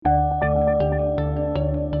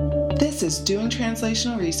This is Doing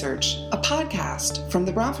Translational Research, a podcast from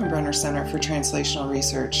the Bronfenbrenner Center for Translational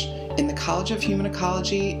Research in the College of Human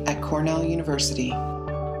Ecology at Cornell University.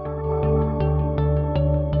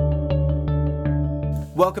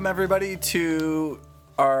 Welcome, everybody, to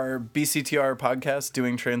our BCTR podcast,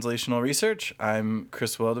 Doing Translational Research. I'm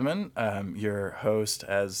Chris Wildeman, your host,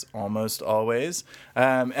 as almost always.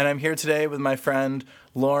 And I'm here today with my friend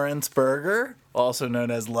Lawrence Berger, also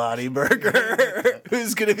known as Lottie Berger,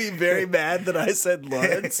 who's going to be very mad that I said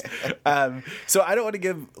Lawrence. So I don't want to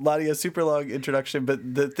give Lottie a super long introduction,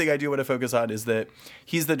 but the thing I do want to focus on is that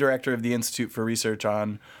he's the director of the Institute for Research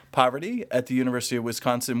on Poverty at the University of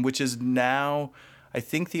Wisconsin, which is now, I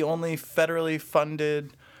think, the only federally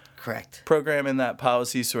funded program in that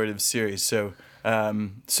policy sort of series. So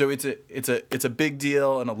it's a big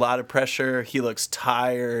deal and a lot of pressure. He looks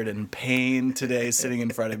tired and pained today, sitting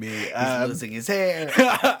in front of me. He's losing his hair.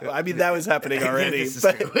 I mean, that was happening already.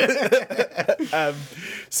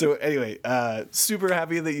 So anyway, super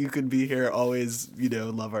happy that you could be here. Always,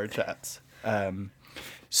 love our chats.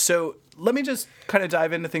 So let me just kind of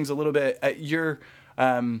dive into things a little bit. You're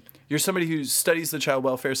somebody who studies the child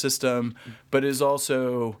welfare system, but is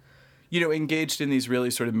also, engaged in these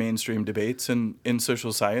really sort of mainstream debates in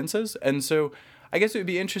social sciences. And so I guess it would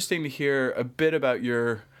be interesting to hear a bit about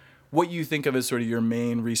what you think of as sort of your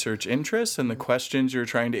main research interests and the questions you're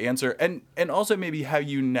trying to answer, and also maybe how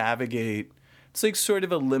you navigate. It's like sort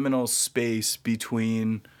of a liminal space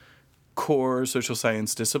between core social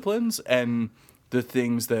science disciplines and the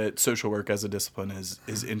things that social work as a discipline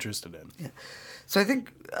is interested in. Yeah. So I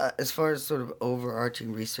think as far as sort of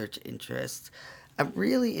overarching research interests, I'm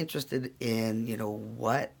really interested in,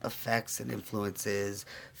 what affects and influences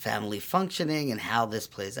family functioning and how this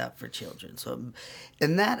plays out for children.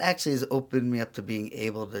 And that actually has opened me up to being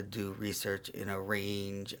able to do research in on a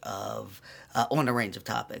range of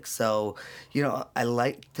topics. So, I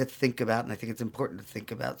like to think about, and I think it's important to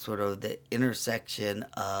think about sort of the intersection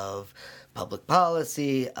of public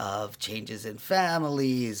policy, of changes in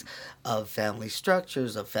families, of family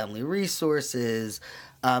structures, of family resources,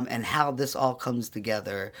 and how this all comes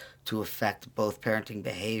together to affect both parenting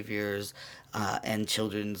behaviors and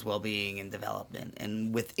children's well-being and development.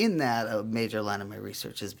 And within that, a major line of my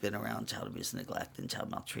research has been around child abuse, neglect, and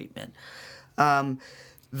child maltreatment.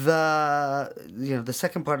 The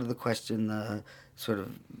second part of the question, the sort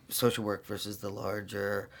of social work versus the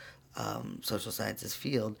larger social sciences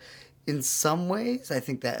field, in some ways, I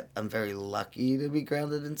think that I'm very lucky to be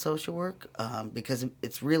grounded in social work because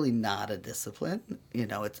it's really not a discipline.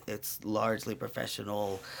 It's largely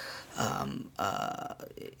professional, so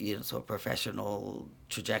a professional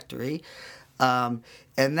trajectory. And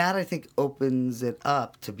that, I think, opens it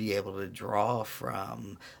up to be able to draw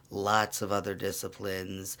from lots of other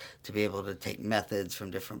disciplines, to be able to take methods from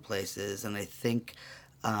different places. And I think,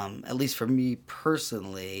 at least for me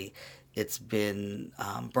personally, it's been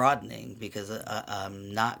broadening because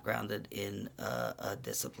I'm not grounded in a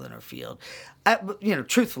discipline or field.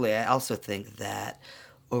 Truthfully, I also think that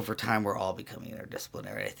over time we're all becoming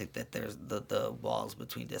interdisciplinary. I think that there's the walls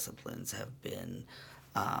between disciplines have been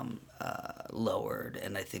lowered,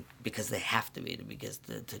 and I think because they have to be, because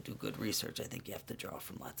to do good research, I think you have to draw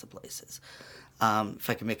from lots of places. If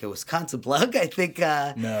I can make a Wisconsin plug, I think...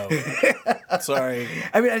 No. Sorry.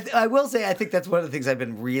 I mean, I will say I think that's one of the things I've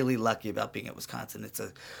been really lucky about being at Wisconsin. It's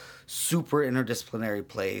a super interdisciplinary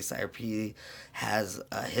place. IRP has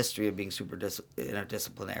a history of being super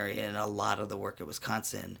interdisciplinary, and a lot of the work at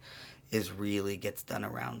Wisconsin really gets done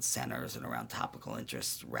around centers and around topical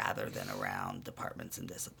interests rather than around departments and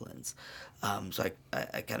disciplines. So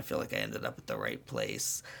I kind of feel like I ended up at the right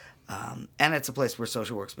place. And it's a place where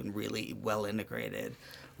social work's been really well integrated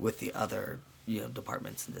with the other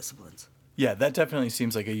departments and disciplines. Yeah, that definitely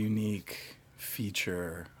seems like a unique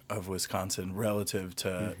feature of Wisconsin relative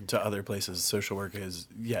to other places. Social work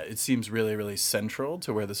it seems really, really central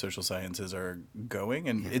to where the social sciences are going,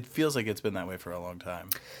 and it feels like it's been that way for a long time.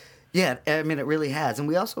 Yeah, I mean, it really has. And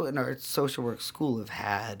we also, in our social work school, have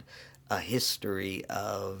had a history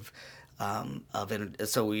of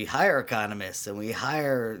so we hire economists and we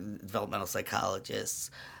hire developmental psychologists.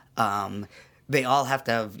 They all have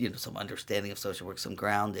to have, some understanding of social work, some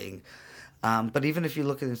grounding. But even if you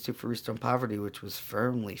look at the Institute for Research on Poverty, which was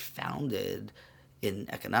firmly founded in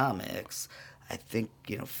economics, I think,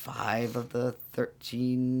 5 of the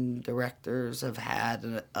 13 directors have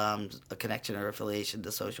had a connection or affiliation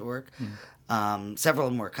to social work. Several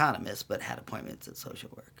of them were economists, but had appointments at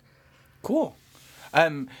social work. Cool.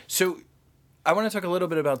 So I want to talk a little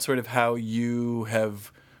bit about sort of how you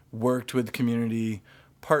have worked with community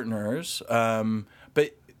partners.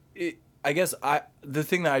 But I guess the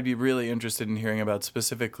thing that I'd be really interested in hearing about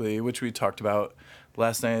specifically, which we talked about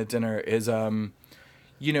last night at dinner, is the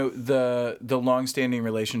longstanding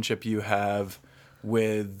relationship you have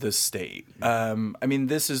with the state. I mean,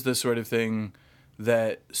 this is the sort of thing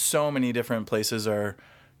that so many different places are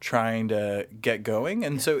trying to get going,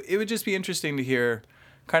 and so it would just be interesting to hear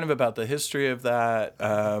kind of about the history of that.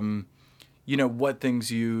 What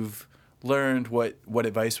things you've learned, what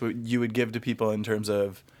advice you would give to people in terms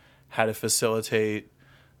of how to facilitate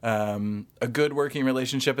a good working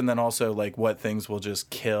relationship, and then also like what things will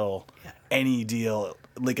just kill any deal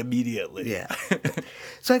like immediately. Yeah.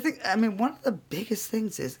 So one of the biggest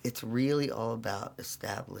things is it's really all about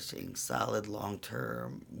establishing solid,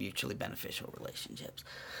 long-term, mutually beneficial relationships.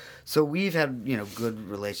 So we've had, good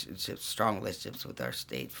relationships, strong relationships with our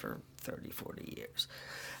state for 30, 40 years.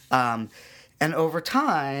 And over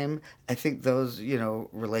time, I think those,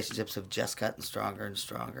 relationships have just gotten stronger and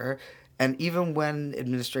stronger. And even when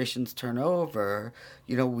administrations turn over,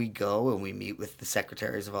 we go and we meet with the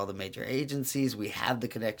secretaries of all the major agencies. We have the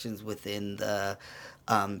connections within the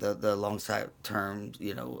long-term,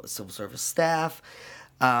 civil service staff.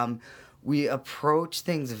 We approach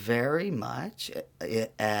things very much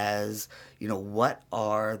as, what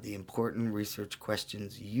are the important research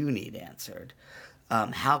questions you need answered?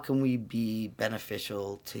 How can we be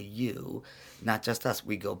beneficial to you, not just us?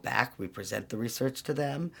 We go back, we present the research to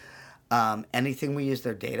them. Anything we use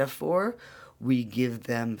their data for, we give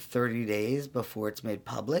them 30 days before it's made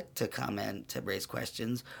public to comment, to raise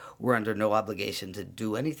questions. We're under no obligation to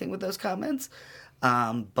do anything with those comments,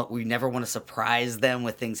 but we never want to surprise them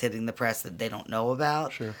with things hitting the press that they don't know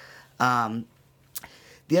about. Sure.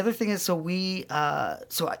 The other thing is, like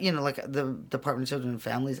the Department of Children and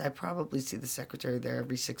Families, I probably see the secretary there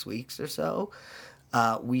every 6 weeks or so.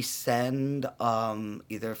 We send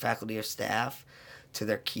either faculty or staff to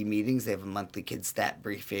their key meetings. They have a monthly Kids Stat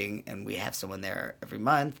briefing, and we have someone there every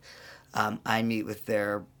month. I meet with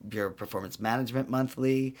their Bureau of Performance Management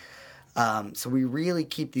monthly. So we really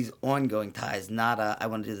keep these ongoing ties, not I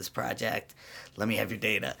want to do this project, let me have your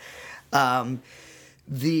data.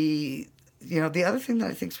 The other thing that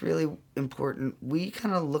I think is really important, we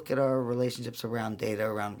kind of look at our relationships around data,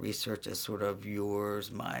 around research as sort of yours,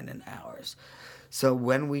 mine, and ours. So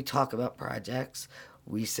when we talk about projects,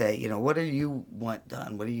 we say, what do you want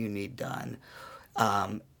done? What do you need done?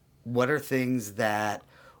 What are things that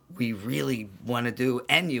we really want to do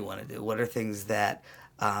and you want to do? What are things that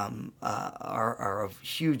are of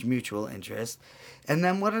huge mutual interest? And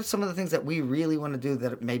then what are some of the things that we really want to do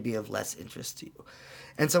that may be of less interest to you?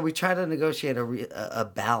 And so we try to negotiate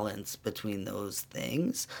a balance between those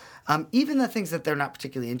things. Even the things that they're not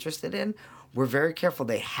particularly interested in, we're very careful.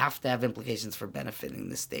 They have to have implications for benefiting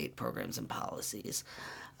the state programs and policies.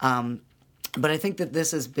 But I think that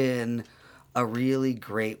this has been a really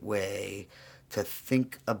great way to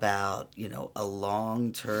think about, a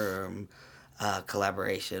long-term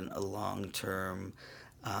collaboration, a long-term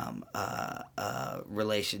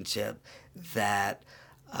relationship that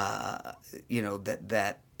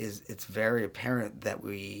it's very apparent that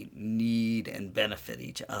we need and benefit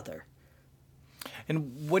each other.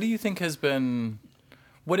 And what do you think have been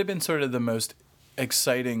sort of the most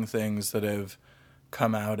exciting things that have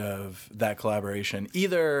come out of that collaboration?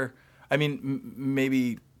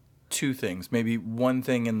 Maybe two things, maybe one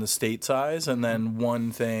thing in the state size and then one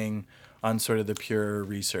thing on sort of the pure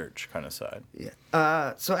research kind of side.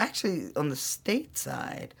 Yeah. So actually on the state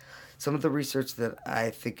side, some of the research that I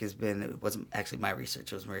think it wasn't actually my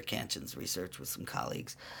research, it was Maria Kanchan's research with some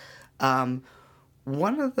colleagues.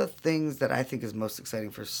 One of the things that I think is most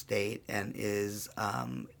exciting for state and is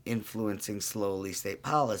influencing slowly state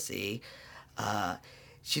policy,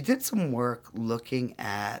 she did some work looking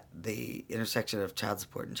at the intersection of child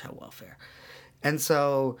support and child welfare. And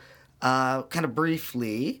so, kind of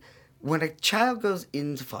briefly, when a child goes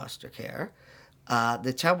into foster care,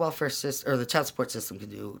 the child welfare system or the child support system can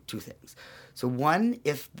do two things. So one,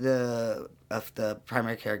 if the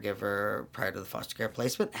primary caregiver prior to the foster care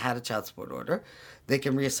placement had a child support order, they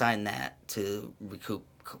can reassign that to recoup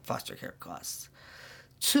foster care costs.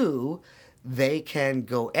 Two, they can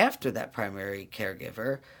go after that primary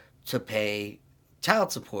caregiver to pay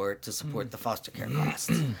child support to support the foster care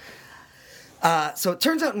costs. So it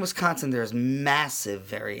turns out in Wisconsin there's massive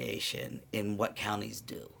variation in what counties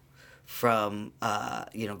do, from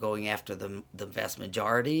going after the vast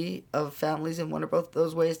majority of families in one or both of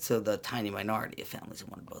those ways to the tiny minority of families in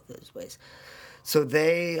one or both of those ways. So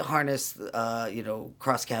they harness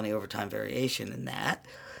cross-county overtime variation in that.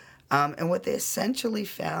 And what they essentially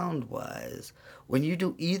found was when you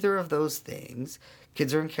do either of those things,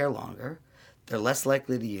 kids are in care longer, they're less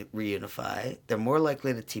likely to reunify, they're more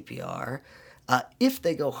likely to TPR. If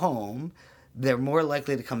they go home, they're more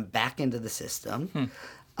likely to come back into the system.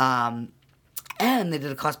 And they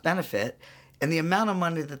did a cost benefit, and the amount of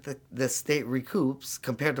money that the state recoups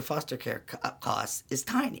compared to foster care costs is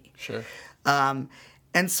tiny. Sure.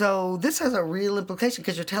 And so this has a real implication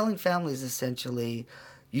because you're telling families essentially,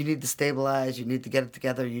 you need to stabilize, you need to get it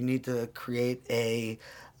together, you need to create a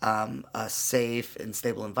safe and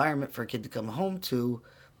stable environment for a kid to come home to,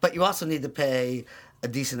 but you also need to pay a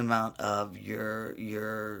decent amount of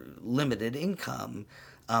your limited income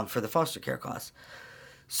for the foster care costs.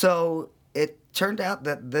 So it turned out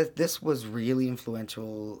that this was really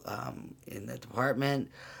influential in the department.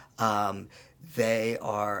 They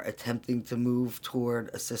are attempting to move toward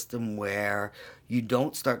a system where you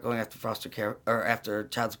don't start going after foster care or after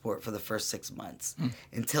child support for the first 6 months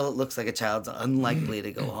until it looks like a child's unlikely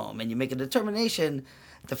to go home. And you make a determination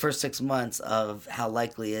the first 6 months of how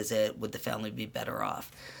likely is it, would the family be better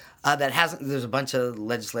off. There's a bunch of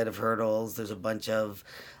legislative hurdles. There's a bunch of,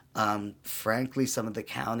 frankly, some of the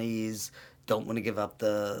counties don't want to give up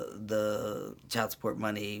the child support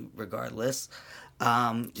money regardless.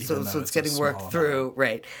 So it's getting worked through,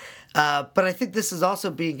 right? But I think this is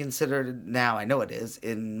also being considered now, I know it is,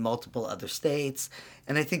 in multiple other states.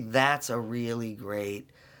 And I think that's a really great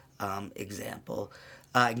example.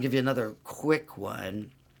 I can give you another quick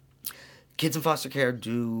one. Kids in foster care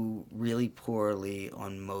do really poorly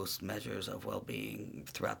on most measures of well-being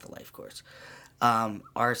throughout the life course.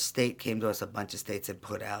 Our state came to us, a bunch of states had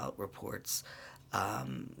put out reports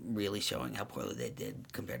really showing how poorly they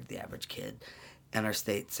did compared to the average kid. And our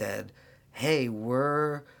state said, hey,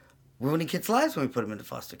 we're ruining kids' lives when we put them into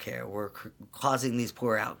foster care. We're causing these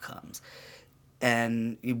poor outcomes.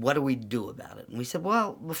 And what do we do about it? And we said,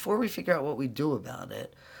 well, before we figure out what we do about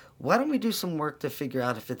it, why don't we do some work to figure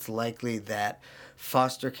out if it's likely that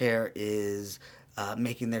foster care is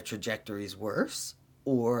making their trajectories worse,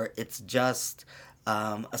 or it's just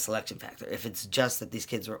a selection factor. If it's just that these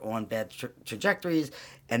kids are on bad trajectories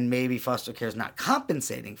and maybe foster care is not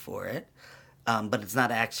compensating for it, but it's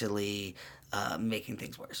not actually making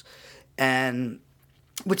things worse. And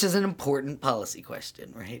which is an important policy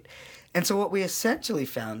question, right? And so what we essentially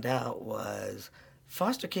found out was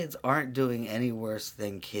foster kids aren't doing any worse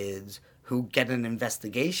than kids who get an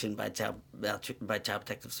investigation by Child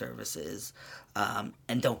Protective Services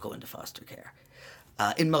and don't go into foster care.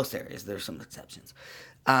 In most areas, there are some exceptions.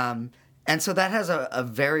 And so that has a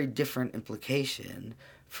very different implication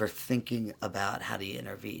for thinking about how do you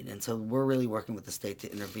intervene. And so we're really working with the state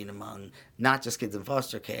to intervene among not just kids in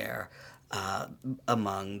foster care,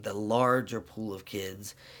 among the larger pool of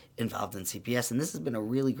kids involved in CPS. And this has been a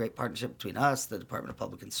really great partnership between us, the Department of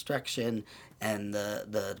Public Instruction, and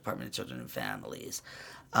the Department of Children and Families.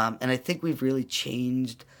 And I think we've really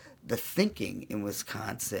changed the thinking in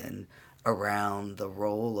Wisconsin around the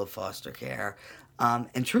role of foster care.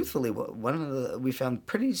 And truthfully, we found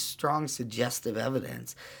pretty strong suggestive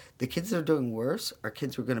evidence. The kids that are doing worse are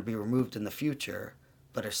kids who are going to be removed in the future,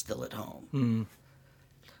 but are still at home.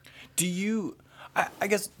 Do you, I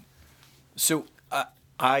guess, so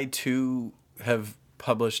I too have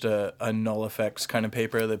published a null effects kind of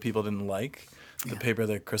paper that people didn't like. The paper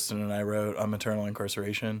that Kristen and I wrote on maternal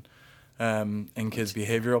incarceration and kids'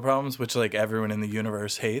 behavioral problems, which like everyone in the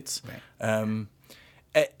universe hates. Right.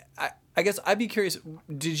 I guess I'd be curious,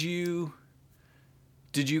 did you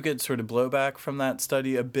get sort of blowback from that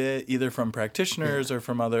study a bit, either from practitioners or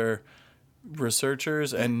from other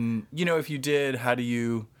researchers? And, if you did, how do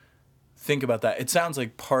you think about that? It sounds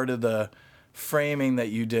like part of the framing that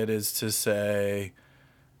you did is to say,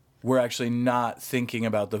 we're actually not thinking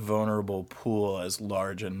about the vulnerable pool as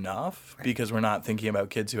large enough because we're not thinking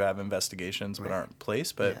about kids who have investigations but aren't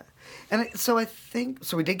placed. But and so I think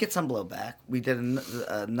we did get some blowback. We did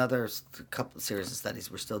another couple series of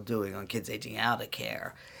studies we're still doing on kids aging out of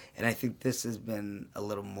care, and I think this has been a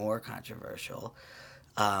little more controversial.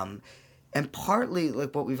 And partly,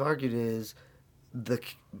 like what we've argued is the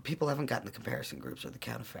people haven't gotten the comparison groups or the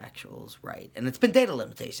counterfactuals right, and it's been data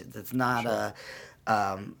limitations. It's not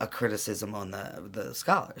a criticism on the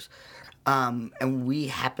scholars. And we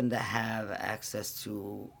happen to have access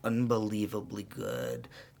to unbelievably good,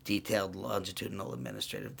 detailed longitudinal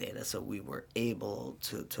administrative data, so we were able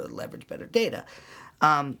to leverage better data.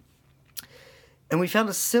 And we found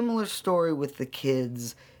a similar story with the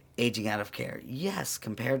kids aging out of care. Yes,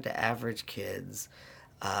 compared to average kids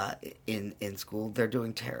in school, they're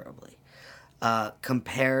doing terribly.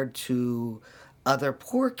 Compared to other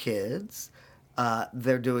poor kids,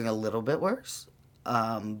 they're doing a little bit worse,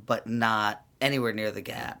 but not anywhere near the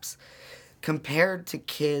gaps. compared to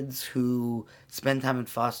kids who spend time in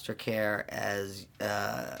foster care as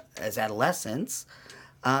adolescents,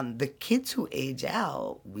 the kids who age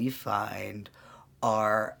out, we find,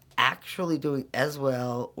 are actually doing as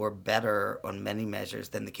well or better on many measures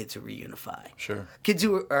than the kids who reunify. Sure. Kids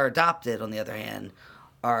who are adopted, on the other hand,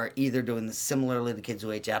 are either doing similarly to kids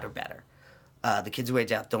who age out or better. The kids who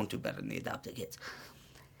age out don't do better than the adopted kids.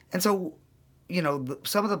 And so,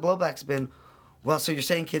 some of the blowback's been, well, so you're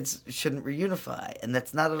saying kids shouldn't reunify, and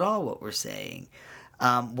that's not at all what we're saying.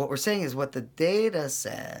 What we're saying is what the data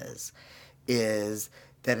says is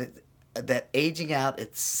that aging out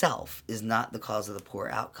itself is not the cause of the poor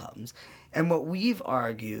outcomes. And what we've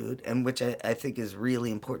argued, and which I think is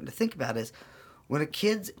really important to think about, is when a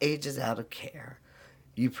kid ages out of care,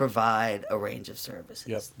 you provide a range of services.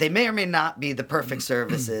 Yep. They may or may not be the perfect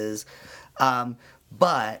services,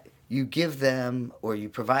 but you give them or you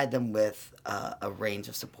provide them with a range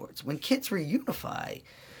of supports. When kids reunify,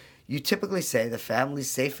 you typically say the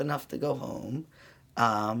family's safe enough to go home,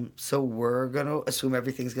 so we're going to assume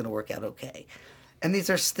everything's going to work out okay. And these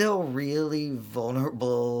are still really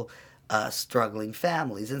vulnerable, struggling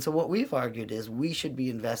families. And so what we've argued is we should be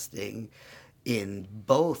investing in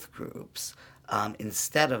both groups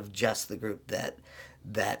instead of just the group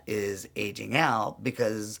that is aging out,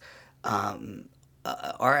 because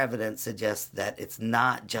our evidence suggests that it's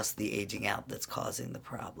not just the aging out that's causing the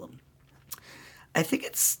problem. I think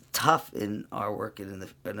it's tough in our work and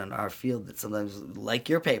in our field that sometimes, like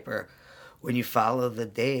your paper, when you follow the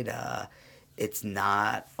data, it's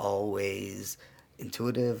not always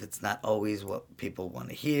intuitive. It's not always what people want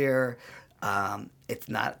to hear. It's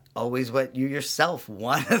not always what you yourself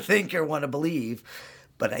want to think or want to believe.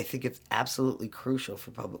 But I think it's absolutely crucial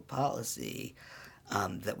for public policy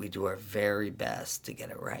that we do our very best to get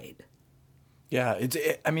it right. Yeah,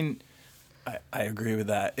 I agree with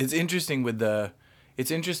that. It's interesting with the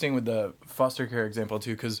foster care example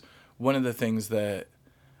too, because one of the things that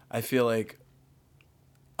I feel like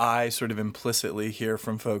I sort of implicitly hear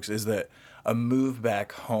from folks is that a move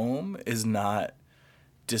back home is not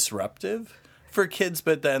disruptive for kids,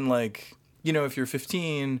 but then if you're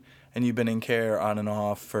 15 and you've been in care on and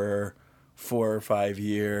off for 4 or 5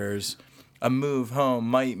 years, a move home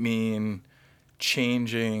might mean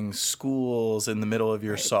changing schools in the middle of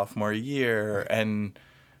your sophomore year and,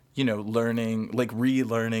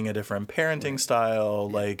 relearning a different parenting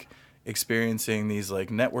style, experiencing these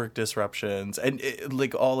network disruptions and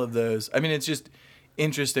all of those. I mean, it's just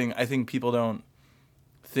interesting. I think people don't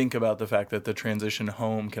think about the fact that the transition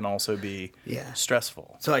home can also be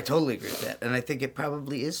stressful. So I totally agree with that. And I think it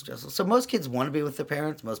probably is stressful. So most kids want to be with their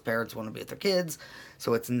parents. Most parents want to be with their kids.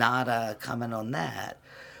 So it's not a comment on that.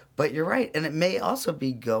 But you're right. And it may also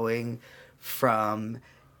be going from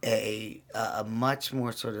a much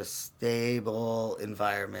more sort of stable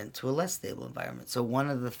environment to a less stable environment. So one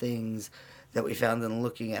of the things that we found in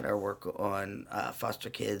looking at our work on foster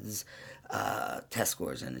kids' test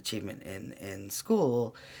scores and achievement in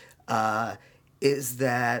school is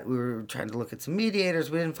that we were trying to look at some mediators.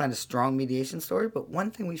 We didn't find a strong mediation story, but one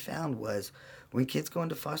thing we found was when kids go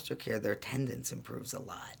into foster care, their attendance improves a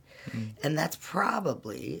lot. Mm-hmm. And that's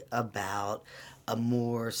probably about a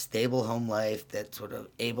more stable home life that's sort of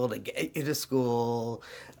able to get you to school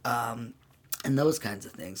and those kinds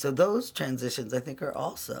of things. So those transitions, I think, are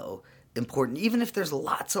also important, even if there's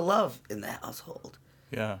lots of love in the household.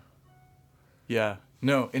 Yeah. Yeah.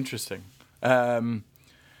 No, interesting.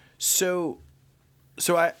 So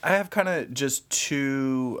I have kind of just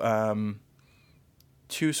two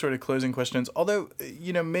sort of closing questions, although,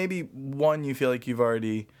 maybe one you feel like you've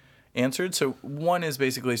already answered. So one is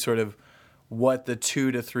basically sort of what the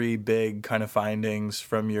 2 to 3 big kind of findings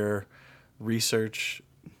from your research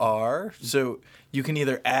are. So you can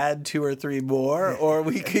either add 2 or 3 more, or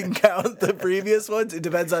we can count the previous ones. It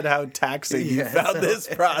depends on how taxing you found this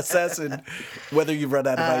process and whether you've run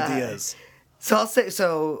out of ideas. So I'll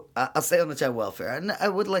say on the child welfare, and I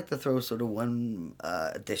would like to throw sort of one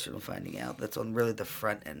additional finding out that's on really the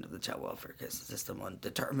front end of the child welfare system on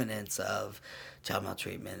determinants of child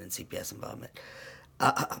maltreatment and CPS involvement.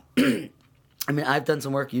 I've done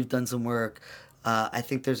some work, you've done some work. I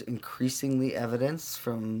think there's increasingly evidence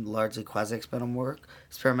from largely experimental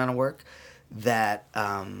work, that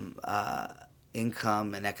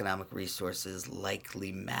income and economic resources likely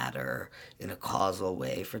matter in a causal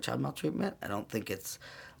way for child maltreatment. I don't think it's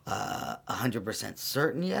 100%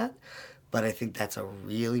 certain yet, but I think that's a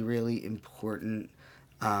really, really important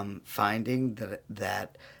finding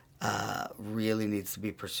that really needs to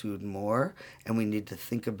be pursued more, and we need to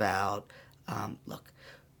think about,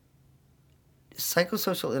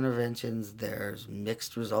 Psychosocial interventions, there's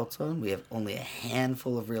mixed results on. We have only a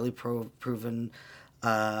handful of really proven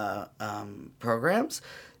programs.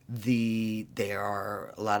 A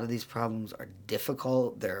lot of these problems are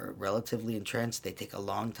difficult. They're relatively entrenched. They take a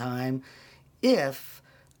long time. If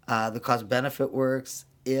the cost-benefit works,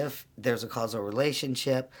 if there's a causal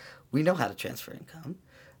relationship, we know how to transfer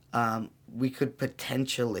income. We could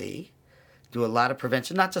potentially do a lot of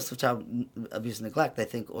prevention, not just of child abuse and neglect. I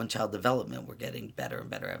think on child development, we're getting better and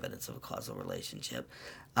better evidence of a causal relationship.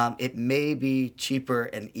 It may be cheaper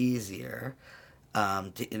and easier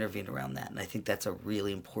to intervene around that. And I think that's a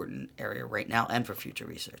really important area right now and for future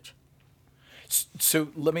research. So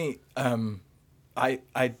let me,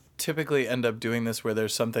 I typically end up doing this where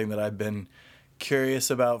there's something that I've been curious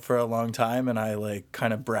about for a long time and I like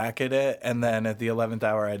kind of bracket it. And then at the 11th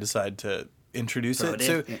hour, I decide to introduce it.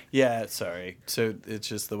 So yeah, sorry. So it's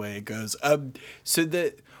just the way it goes. So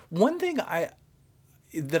the one thing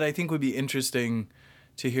that I think would be interesting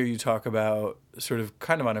to hear you talk about, sort of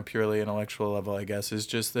kind of on a purely intellectual level, I guess, is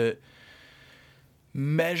just that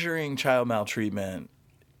measuring child maltreatment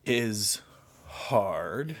is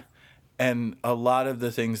hard, and a lot of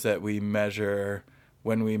the things that we measure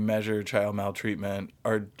when we measure child maltreatment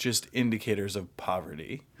are just indicators of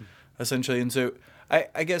poverty, essentially. And so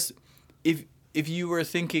I guess if you were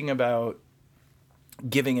thinking about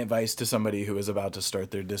giving advice to somebody who is about to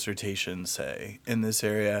start their dissertation, say, in this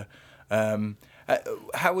area,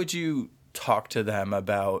 how would you talk to them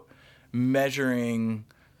about measuring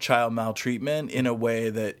child maltreatment in a way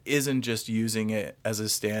that isn't just using it as a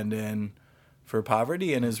stand-in for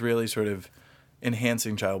poverty and is really sort of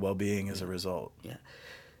enhancing child well-being as a result? Yeah.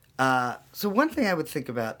 So one thing I would think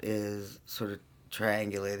about is sort of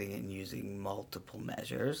triangulating and using multiple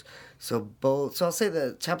measures. So I'll say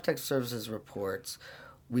the Child Protective Services reports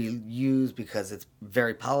we use because it's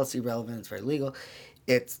very policy relevant, it's very legal.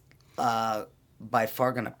 It's by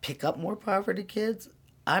far going to pick up more poverty kids.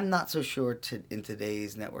 I'm not so sure in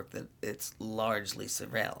today's network that it's largely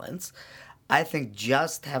surveillance. I think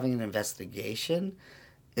just having an investigation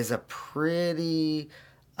is a pretty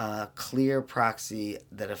clear proxy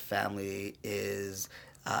that a family is,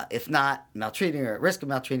 if not maltreating or at risk of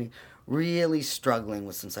maltreating, really struggling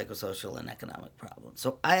with some psychosocial and economic problems.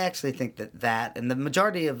 So I actually think that and the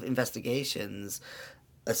majority of investigations,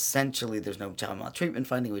 essentially there's no child maltreatment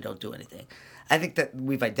finding, we don't do anything. I think that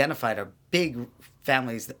we've identified a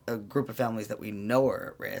group of families that we know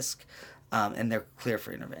are at risk, and they're clear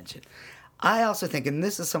for intervention. I also think, and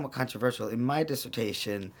this is somewhat controversial, in my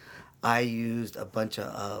dissertation, I used a bunch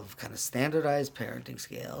of kind of standardized parenting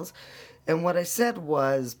scales. And what I said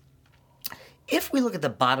was, if we look at the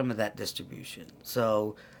bottom of that distribution,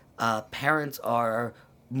 so parents are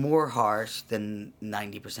more harsh than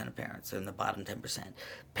 90% of parents, in the bottom 10%.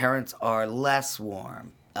 Parents are less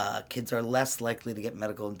warm. Kids are less likely to get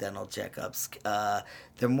medical and dental checkups.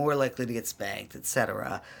 They're more likely to get spanked,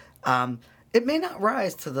 etc. It may not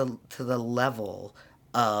rise to the level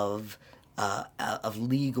of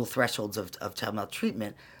legal thresholds of child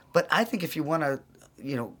maltreatment, but I think if you want to,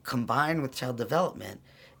 combine with child development,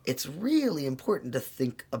 it's really important to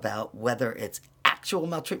think about whether it's actual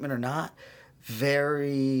maltreatment or not.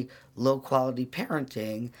 Very low quality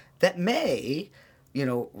parenting that may,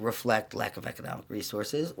 reflect lack of economic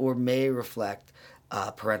resources or may reflect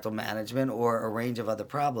parental management or a range of other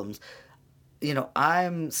problems.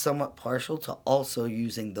 I'm somewhat partial to also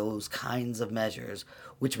using those kinds of measures,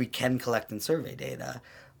 which we can collect in survey data,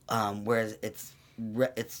 whereas it's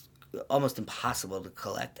almost impossible to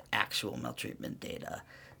collect actual maltreatment data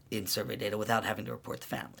in survey data without having to report the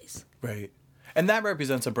families. Right. And that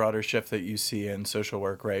represents a broader shift that you see in social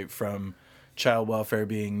work, right? From child welfare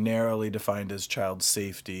being narrowly defined as child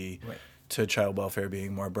safety, right, to child welfare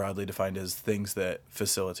being more broadly defined as things that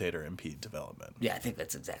facilitate or impede development. Yeah, I think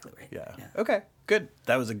that's exactly right. Yeah. Okay, good.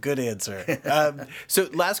 That was a good answer. So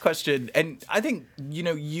last question, and I think,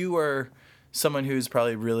 you are someone who's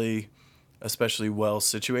probably really especially well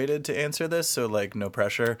situated to answer this, so no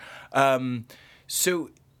pressure. So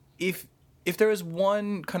if there was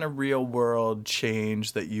one kind of real world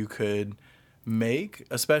change that you could make,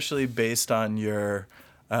 especially based on your,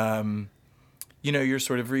 your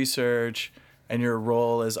sort of research and your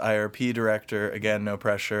role as IRP director, again, no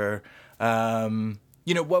pressure, what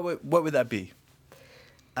would that be?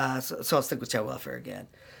 So I'll stick with child welfare again.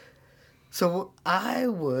 So I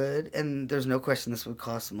would, and there's no question this would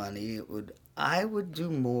cost money, I would do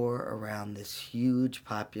more around this huge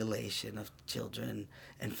population of children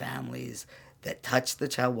and families that touch the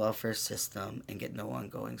child welfare system and get no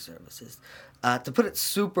ongoing services. To put it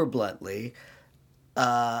super bluntly,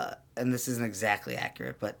 and this isn't exactly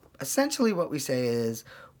accurate, but essentially what we say is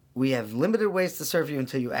we have limited ways to serve you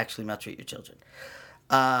until you actually maltreat your children.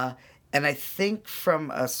 And I think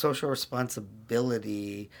from a social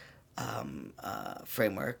responsibility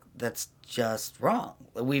framework, that's just wrong.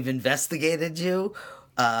 We've investigated you.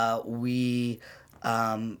 We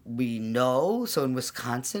know, so in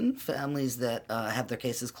Wisconsin, families that have their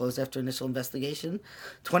cases closed after initial investigation,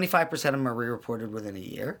 25% of them are re-reported within a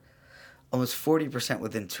year, almost 40%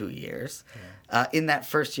 within 2 years. Yeah. In that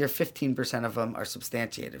first year, 15% of them are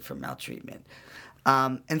substantiated for maltreatment.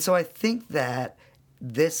 And so I think that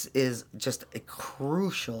this is just a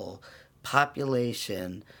crucial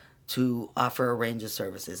population to offer a range of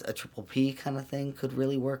services. A triple P kind of thing could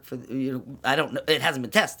really work for, I don't know, it hasn't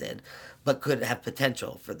been tested, but could have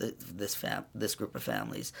potential for this group of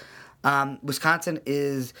families. Wisconsin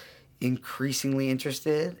is increasingly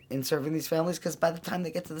interested in serving these families because by the time they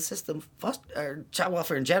get to the system, child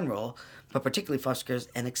welfare in general, but particularly foster care, is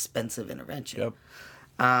an expensive intervention. Yep.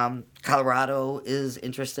 Colorado is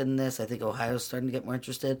interested in this. I think Ohio's starting to get more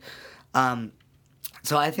interested.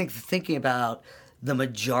 So I think thinking about the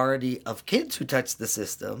majority of kids who touch the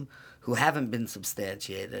system who haven't been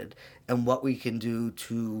substantiated and what we can do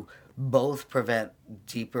to both prevent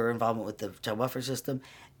deeper involvement with the child welfare system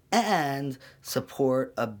and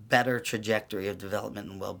support a better trajectory of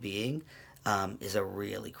development and well-being is a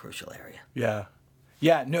really crucial area. Yeah.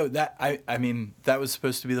 Yeah, no, that I mean, that was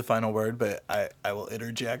supposed to be the final word, but I will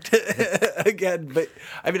interject again. But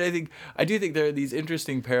I mean, I do think there are these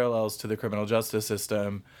interesting parallels to the criminal justice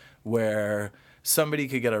system where somebody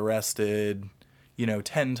could get arrested,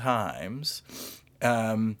 10 times,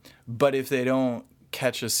 but if they don't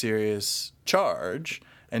catch a serious charge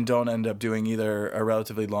and don't end up doing either a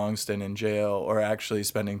relatively long stint in jail or actually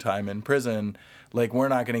spending time in prison, like, we're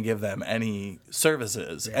not going to give them any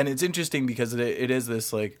services. Yeah. And it's interesting because it is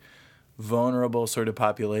this, like, vulnerable sort of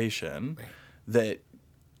population that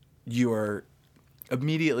you are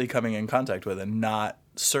immediately coming in contact with, and not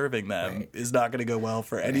serving them is not going to go well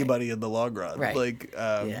for anybody in the long run. Right. Like,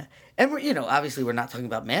 yeah. And we're, obviously we're not talking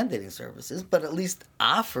about mandating services, but at least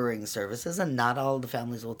offering services, and not all of the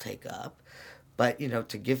families will take up. But,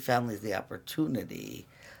 to give families the opportunity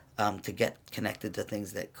to get connected to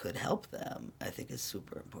things that could help them, I think is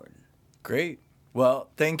super important. Great. Well,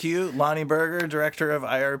 thank you, Lonnie Berger, Director of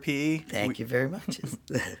IRP. Thank you very much.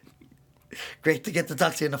 Great to get to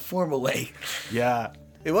talk to you in a formal way. Yeah,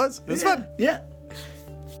 it was. It was fun. Yeah.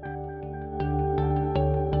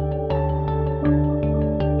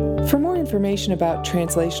 For more information about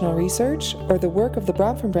translational research or the work of the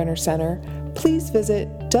Bronfenbrenner Center, please visit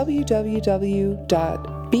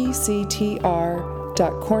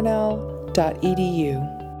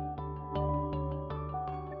www.bctr.cornell.edu.